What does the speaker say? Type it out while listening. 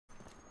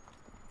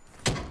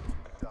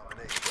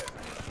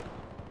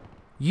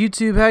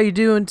YouTube, how you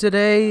doing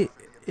today? It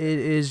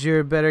is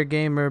your better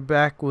gamer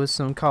back with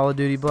some Call of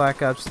Duty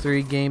Black Ops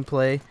 3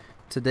 gameplay.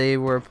 Today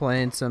we're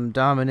playing some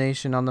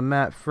domination on the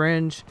map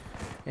Fringe,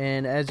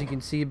 and as you can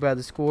see by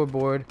the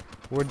scoreboard,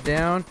 we're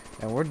down,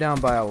 and we're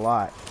down by a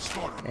lot.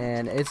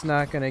 And it's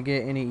not gonna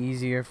get any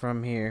easier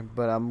from here,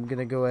 but I'm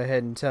gonna go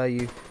ahead and tell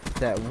you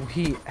that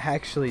we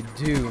actually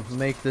do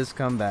make this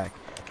comeback,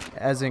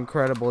 as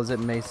incredible as it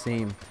may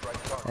seem.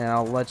 And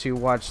I'll let you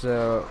watch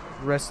the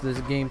rest of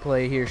this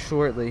gameplay here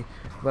shortly.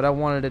 But I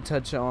wanted to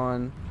touch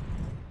on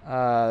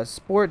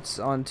sports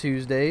on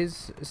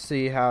Tuesdays,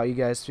 see how you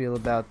guys feel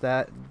about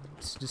that.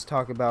 Just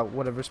talk about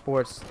whatever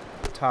sports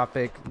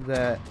topic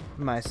that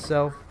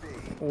myself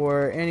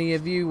or any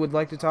of you would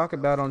like to talk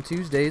about on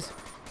Tuesdays.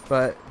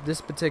 But this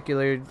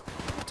particular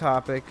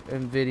topic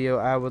and video,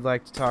 I would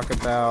like to talk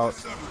about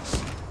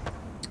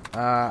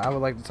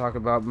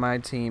my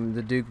team,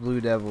 the Duke Blue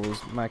Devils,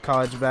 my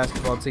college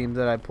basketball team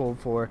that I pulled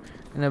for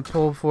and have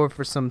pulled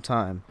for some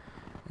time.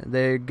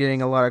 They're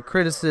getting a lot of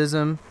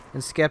criticism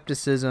and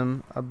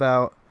skepticism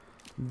about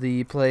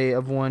the play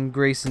of one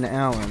Grayson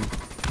Allen,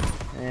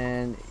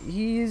 and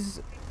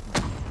he's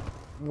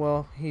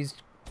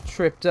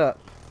tripped up,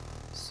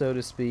 so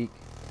to speak,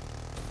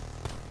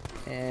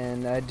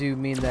 and I do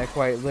mean that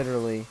quite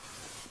literally.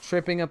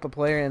 Tripping up a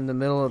player in the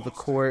middle of the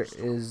court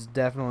is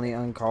definitely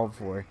uncalled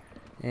for,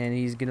 and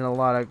he's getting a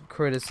lot of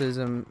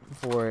criticism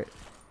for it,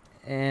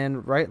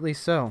 and rightly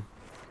so.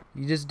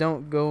 You just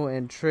don't go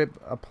and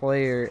trip a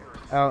player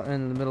out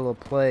in the middle of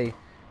play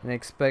and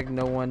expect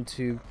no one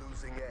to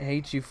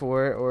hate you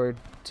for it or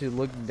to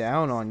look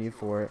down on you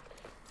for it.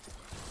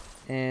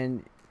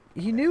 And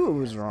he knew it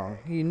was wrong.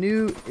 He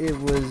knew it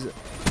was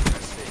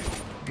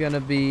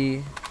gonna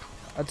be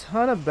a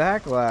ton of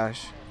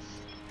backlash,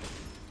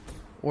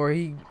 or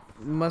he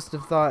must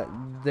have thought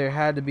there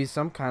had to be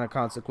some kind of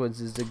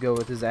consequences to go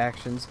with his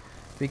actions,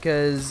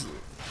 because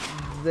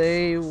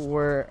they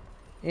were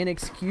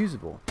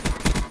inexcusable.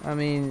 I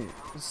mean,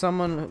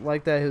 someone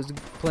like that who's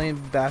playing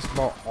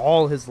basketball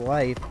all his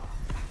life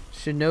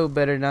should know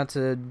better not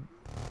to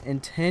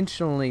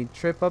intentionally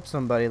trip up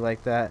somebody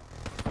like that.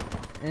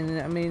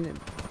 And I mean,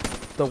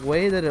 the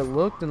way that it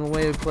looked and the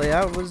way it played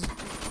out was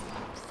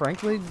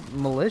frankly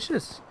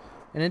malicious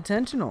and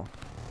intentional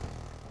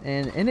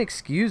and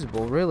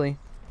inexcusable, really.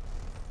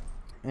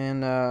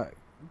 And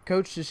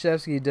Coach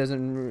Krzyzewski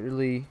doesn't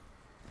really,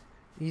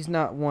 he's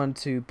not one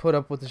to put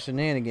up with the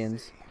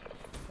shenanigans.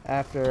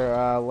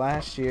 After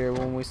last year,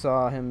 when we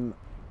saw him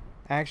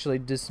actually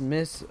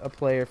dismiss a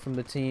player from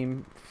the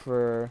team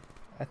for,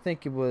 I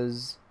think it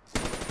was,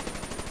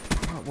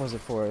 what was it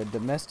for, a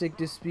domestic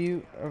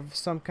dispute of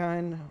some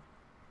kind?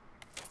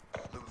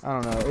 I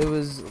don't know. It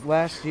was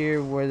last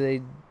year where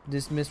they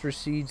dismissed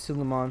Rashid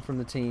Suleiman from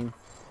the team,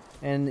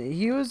 and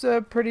he was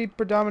a pretty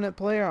predominant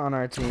player on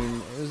our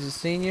team. It was a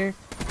senior,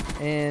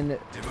 and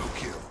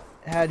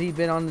had he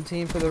been on the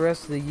team for the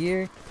rest of the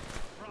year,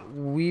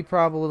 we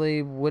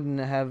probably wouldn't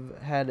have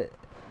had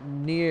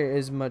near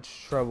as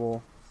much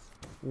trouble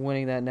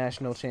winning that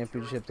national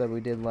championship that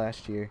we did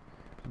last year.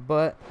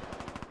 But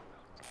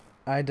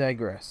I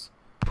digress.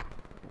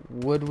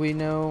 Would we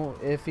know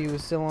if he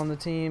was still on the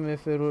team,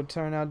 if it would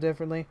turn out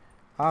differently?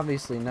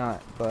 Obviously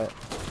not, but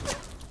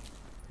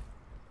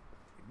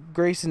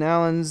Grayson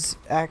Allen's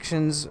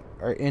actions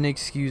are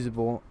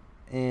inexcusable,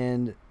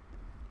 and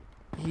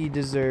he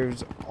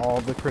deserves all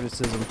the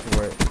criticism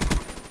for it.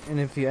 And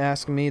if you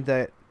ask me,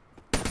 that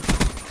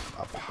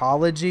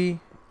apology,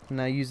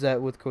 and I use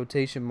that with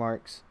quotation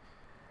marks,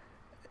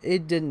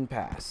 it didn't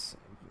pass.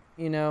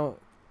 You know,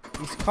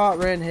 he's caught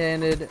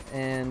red-handed,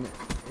 and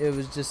it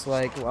was just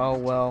like, oh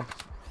well,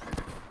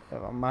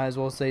 I might as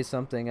well say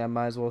something, I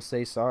might as well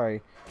say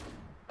sorry.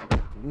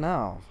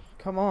 No,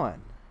 come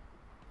on.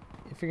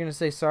 If you're gonna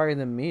say sorry,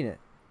 then mean it,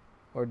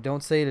 or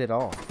don't say it at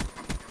all,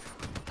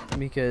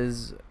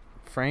 because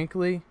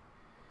frankly,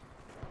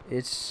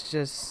 it's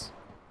just,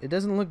 it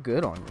doesn't look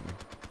good on you.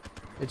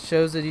 It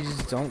shows that you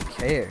just don't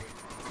care.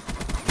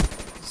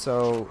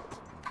 So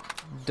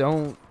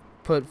don't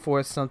put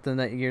forth something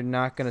that you're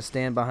not going to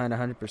stand behind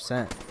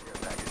 100%.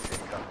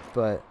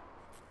 But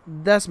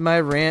that's my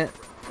rant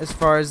as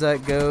far as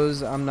that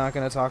goes. I'm not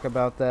going to talk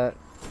about that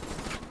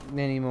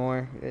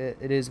anymore.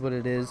 It is what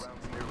it is.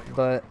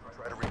 But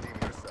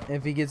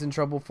if he gets in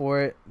trouble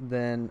for it,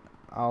 then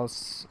I'll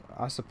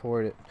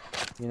support it.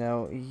 You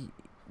know,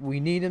 we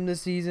need him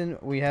this season.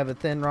 We have a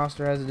thin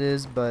roster as it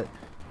is, but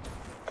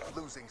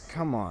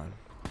come on.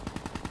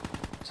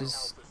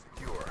 Just,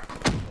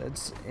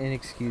 it's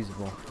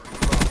inexcusable.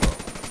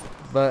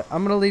 But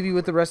I'm going to leave you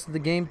with the rest of the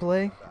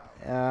gameplay.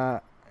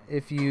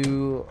 If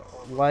you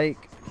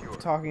like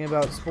talking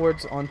about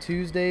sports on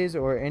Tuesdays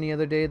or any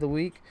other day of the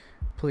week,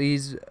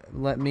 please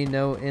let me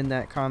know in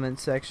that comment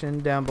section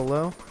down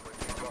below.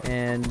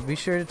 And be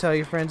sure to tell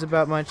your friends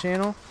about my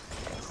channel.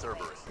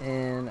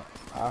 And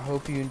I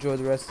hope you enjoy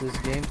the rest of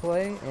this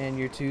gameplay and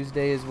your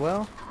Tuesday as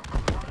well.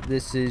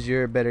 This is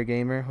your Better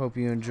Gamer. Hope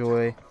you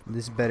enjoy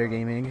this better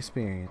gaming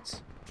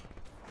experience.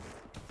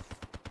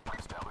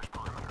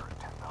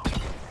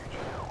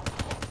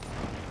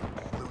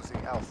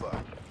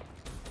 Alpha.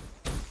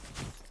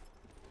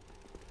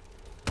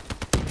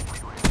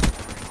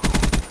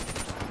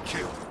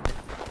 Kill.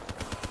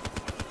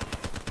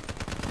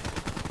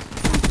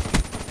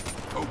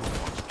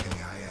 Overwatch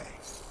KIA.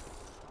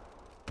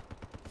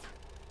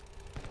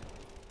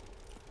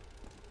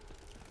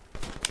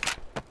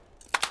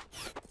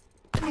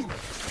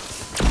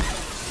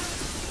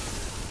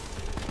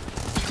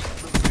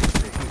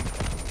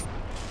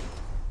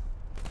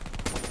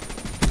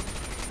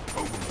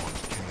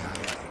 Overwatch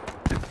KIA.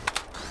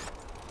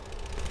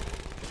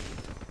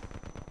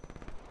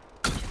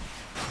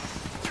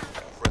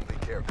 Friendly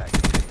care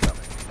package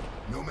incoming.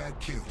 Nomad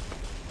kill.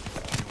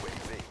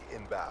 UAV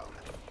inbound.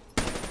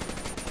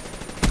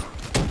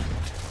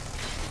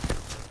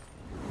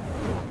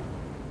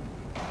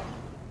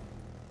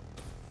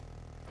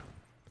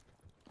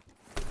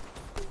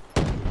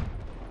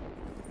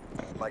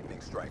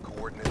 Lightning strike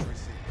coordinates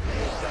received.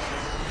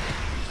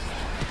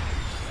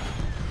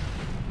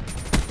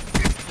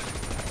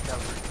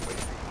 Counter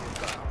UAV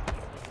inbound.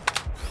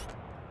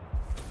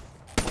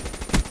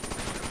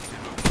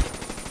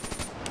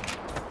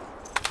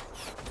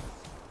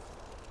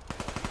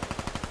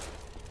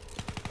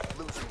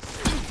 Losing C.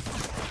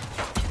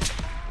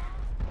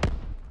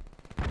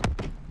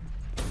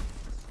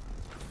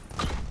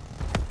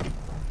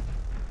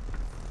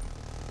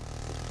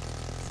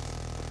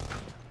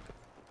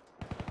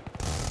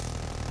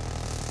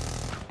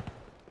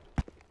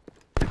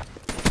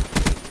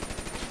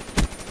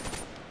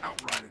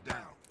 Outrider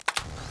down.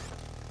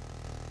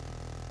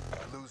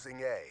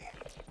 Losing A.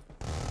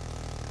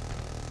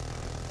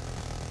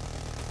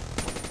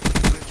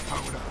 Glitch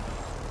powered up.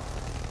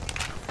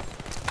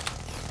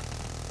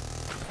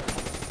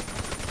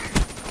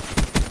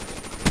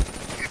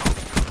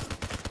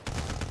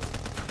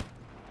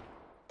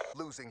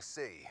 Losing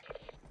C.